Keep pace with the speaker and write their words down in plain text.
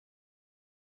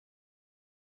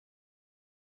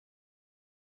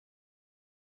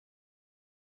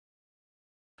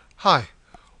Hi,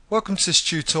 welcome to this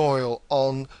tutorial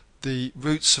on the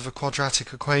roots of a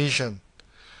quadratic equation.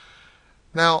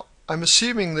 Now, I'm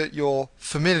assuming that you're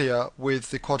familiar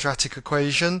with the quadratic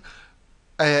equation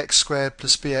ax squared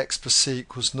plus bx plus c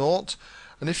equals 0,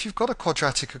 and if you've got a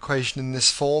quadratic equation in this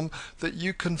form, that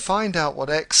you can find out what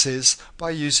x is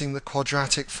by using the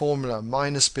quadratic formula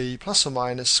minus b plus or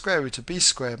minus square root of b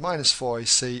squared minus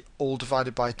 4ac all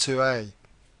divided by 2a.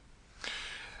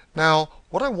 Now,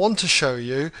 what I want to show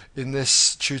you in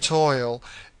this tutorial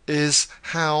is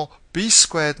how b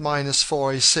squared minus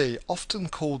 4ac, often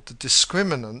called the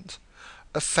discriminant,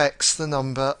 affects the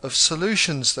number of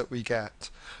solutions that we get.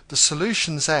 The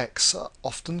solutions x are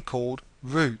often called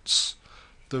roots,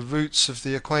 the roots of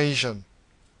the equation.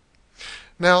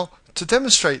 Now, to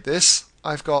demonstrate this,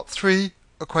 I've got three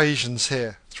equations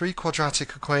here, three quadratic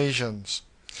equations.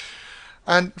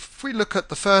 And if we look at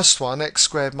the first one, x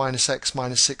squared minus x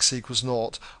minus 6 equals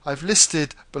 0, I've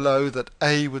listed below that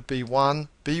a would be 1,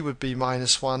 b would be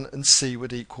minus 1, and c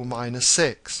would equal minus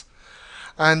 6.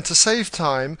 And to save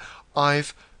time,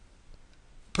 I've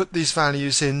put these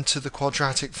values into the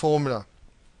quadratic formula.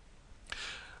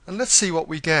 And let's see what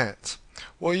we get.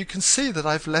 Well, you can see that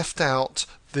I've left out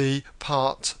the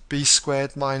part b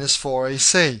squared minus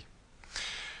 4ac,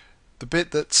 the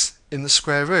bit that's in the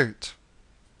square root.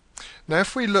 Now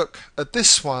if we look at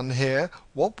this one here,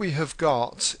 what we have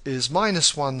got is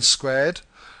minus 1 squared,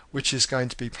 which is going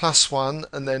to be plus 1,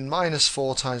 and then minus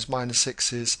 4 times minus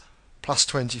 6 is plus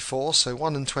 24, so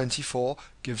 1 and 24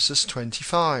 gives us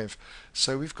 25.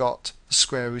 So we've got the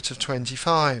square root of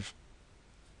 25.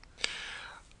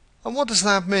 And what does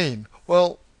that mean?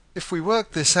 Well, if we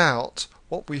work this out,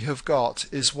 what we have got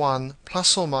is 1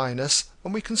 plus or minus,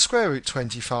 and we can square root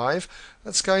 25.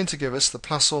 That's going to give us the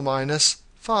plus or minus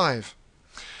 5.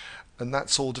 And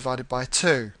that's all divided by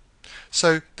 2.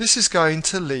 So this is going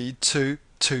to lead to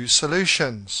two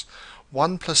solutions.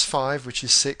 1 plus 5, which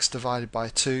is 6, divided by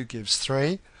 2 gives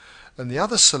 3. And the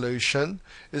other solution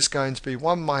is going to be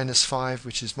 1 minus 5,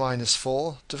 which is minus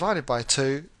 4, divided by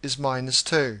 2 is minus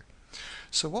 2.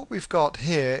 So what we've got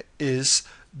here is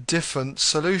different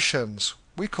solutions.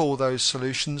 We call those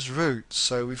solutions roots,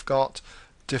 so we've got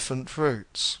different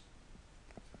roots.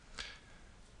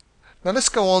 Now let's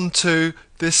go on to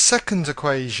this second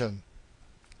equation.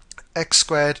 X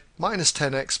squared minus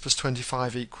 10x plus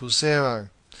 25 equals 0.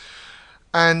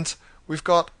 And we've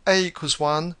got a equals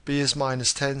 1, b is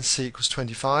minus 10, c equals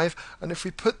 25. And if we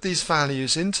put these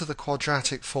values into the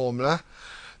quadratic formula,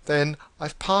 then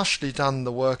I've partially done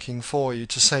the working for you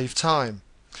to save time.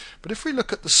 But if we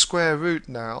look at the square root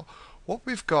now, what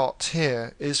we've got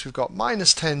here is we've got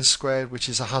minus 10 squared, which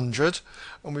is 100,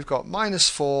 and we've got minus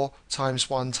 4 times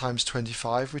 1 times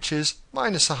 25, which is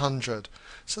minus 100.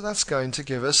 So that's going to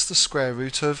give us the square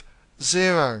root of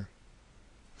 0.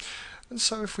 And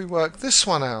so if we work this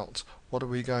one out, what are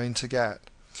we going to get?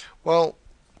 Well,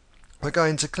 we're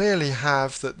going to clearly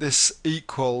have that this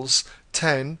equals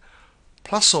 10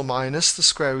 plus or minus the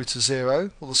square root of 0.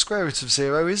 Well, the square root of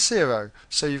 0 is 0,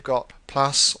 so you've got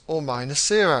plus or minus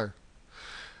 0.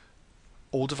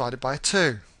 All divided by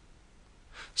 2.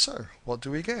 So what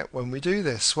do we get when we do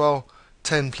this? Well,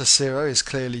 10 plus 0 is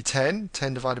clearly 10.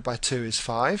 10 divided by 2 is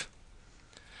 5.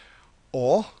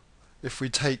 Or, if we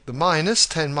take the minus,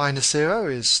 10 minus 0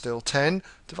 is still 10.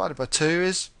 Divided by 2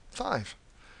 is 5.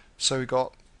 So we've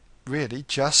got really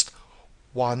just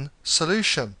one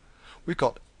solution. We've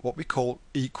got what we call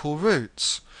equal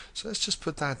roots. So let's just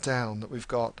put that down, that we've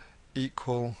got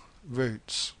equal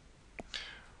roots.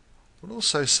 We'll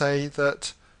also say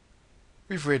that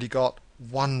we've really got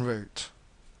one root.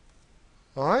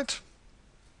 Alright?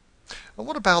 And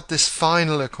what about this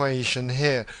final equation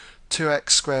here?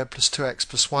 2x squared plus 2x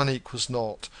plus 1 equals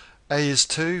 0. A is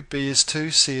 2, b is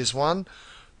 2, c is 1.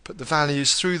 Put the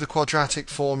values through the quadratic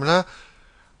formula.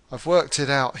 I've worked it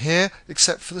out here,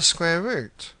 except for the square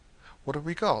root. What have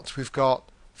we got? We've got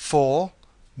 4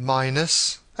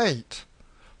 minus 8.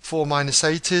 4 minus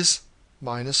 8 is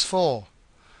minus 4.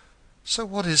 So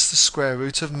what is the square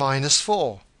root of minus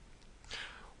 4?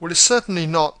 Well, it's certainly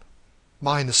not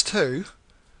minus 2,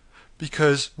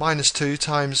 because minus 2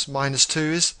 times minus 2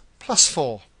 is plus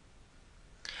 4.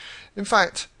 In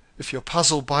fact, if you're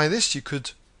puzzled by this, you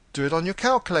could do it on your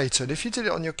calculator. And if you did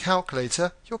it on your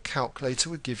calculator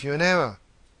would give you an error.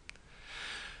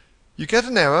 You get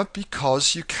an error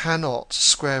because you cannot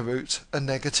square root a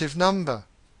negative number.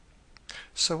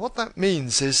 So what that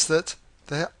means is that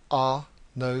there are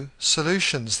no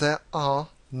solutions, there are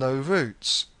no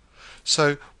roots.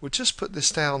 So we'll just put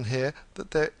this down here,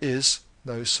 that there is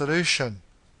no solution.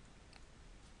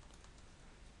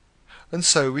 And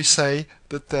so we say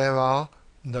that there are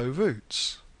no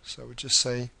roots. So we just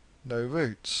say no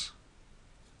roots.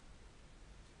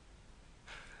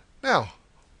 Now,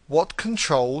 what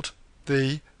controlled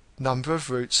the number of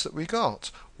roots that we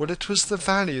got? Well, it was the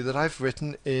value that I've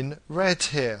written in red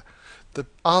here. The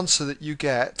answer that you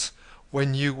get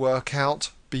when you work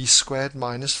out b squared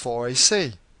minus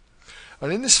 4ac.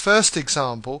 And in this first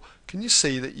example, can you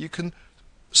see that you can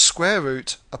square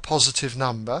root a positive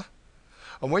number?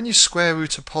 And when you square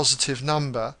root a positive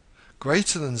number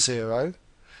greater than 0,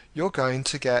 you're going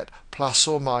to get plus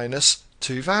or minus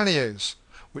two values,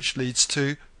 which leads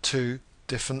to two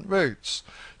different roots.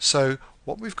 So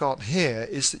what we've got here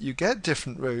is that you get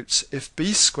different roots if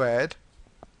b squared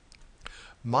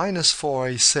minus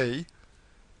 4ac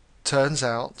turns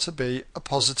out to be a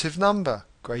positive number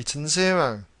greater than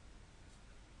 0.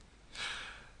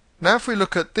 Now if we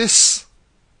look at this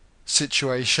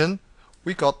situation,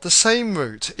 we got the same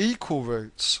root, equal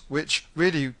roots, which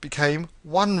really became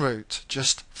one root,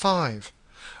 just 5.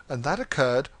 And that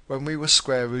occurred when we were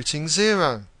square rooting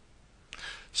 0.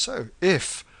 So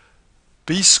if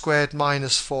b squared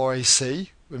minus 4ac,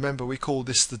 remember we call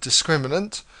this the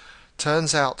discriminant,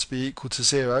 turns out to be equal to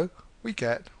 0, we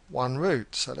get one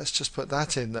root. So let's just put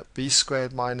that in, that b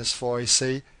squared minus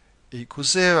 4ac equals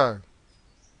 0.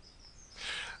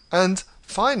 And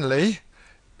finally,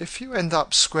 if you end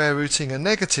up square rooting a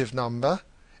negative number,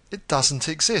 it doesn't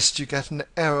exist. You get an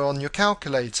error on your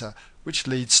calculator, which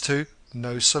leads to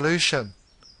no solution.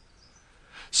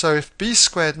 So if b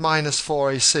squared minus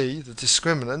 4ac, the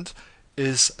discriminant,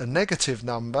 is a negative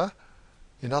number,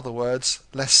 in other words,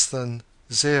 less than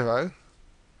 0,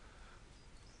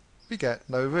 we get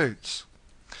no roots.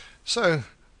 So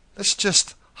let's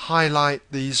just highlight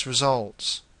these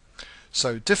results.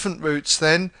 So different roots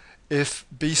then, if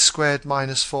b squared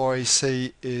minus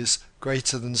 4ac is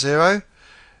greater than 0,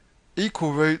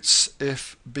 equal roots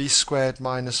if b squared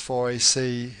minus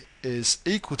 4ac is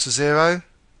equal to 0,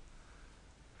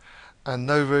 and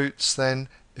no roots then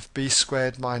if b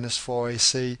squared minus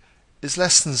 4ac is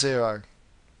less than 0.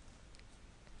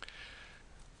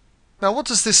 Now what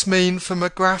does this mean from a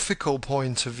graphical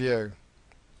point of view?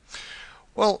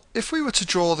 Well, if we were to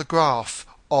draw the graph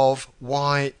of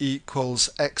y equals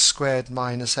x squared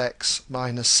minus x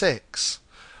minus 6,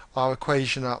 our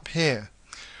equation up here,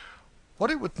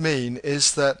 what it would mean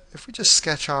is that if we just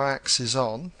sketch our axes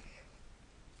on,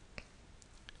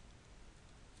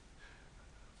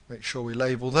 make sure we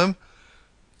label them,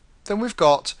 then we've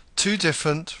got two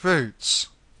different roots.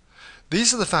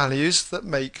 These are the values that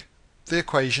make the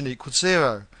equation equal to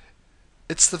 0.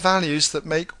 It's the values that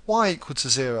make y equal to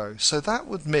 0. So that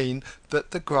would mean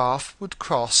that the graph would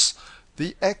cross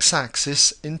the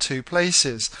x-axis in two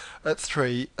places, at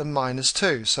 3 and minus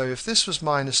 2. So if this was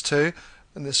minus 2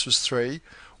 and this was 3,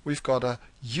 we've got a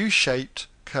U-shaped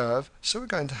curve, so we're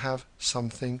going to have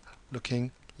something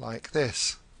looking like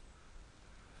this.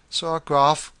 So our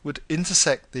graph would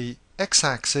intersect the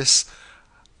x-axis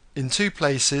in two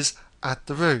places at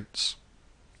the roots.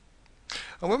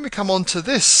 And when we come on to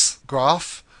this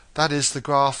graph, that is the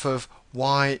graph of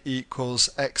y equals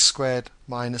x squared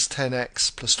minus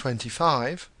 10x plus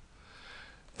 25,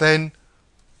 then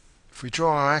if we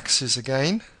draw our axes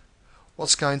again,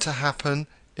 what's going to happen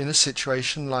in a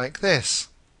situation like this?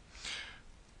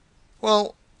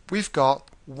 Well, we've got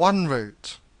one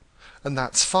root, and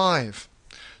that's 5.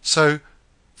 So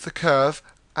the curve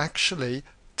actually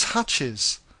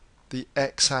touches the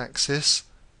x-axis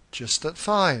just at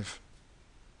 5.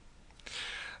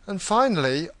 And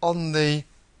finally, on the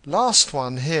last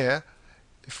one here,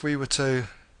 if we were to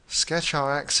sketch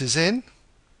our axes in,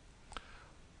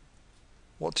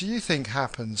 what do you think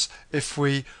happens if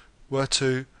we were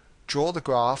to draw the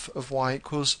graph of y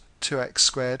equals 2x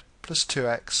squared plus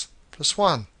 2x plus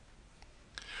 1?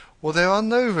 Well, there are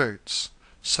no roots,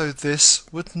 so this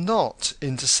would not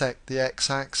intersect the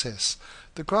x-axis.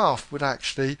 The graph would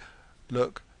actually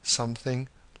look something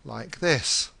like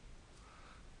this.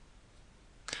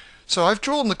 So I've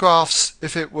drawn the graphs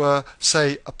if it were,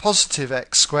 say, a positive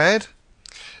x squared.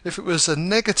 If it was a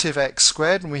negative x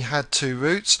squared and we had two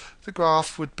roots, the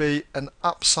graph would be an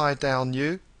upside down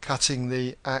U, cutting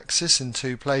the axis in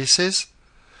two places.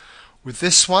 With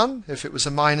this one, if it was a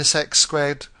minus x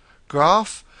squared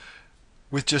graph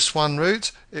with just one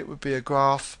root, it would be a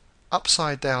graph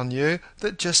upside down U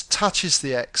that just touches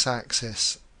the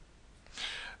x-axis.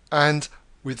 And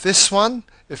with this one,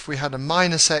 if we had a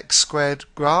minus x squared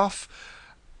graph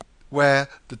where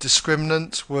the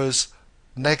discriminant was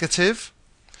negative,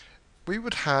 we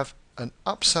would have an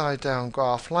upside down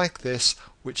graph like this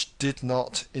which did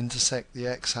not intersect the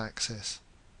x-axis.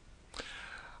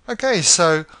 Okay,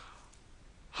 so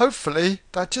hopefully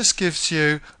that just gives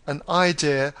you an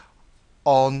idea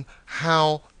on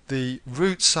how the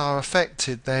roots are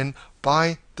affected then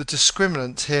by the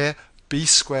discriminant here, b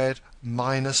squared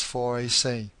minus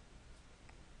 4ac.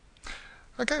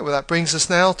 Okay, well that brings us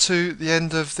now to the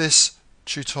end of this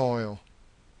tutorial.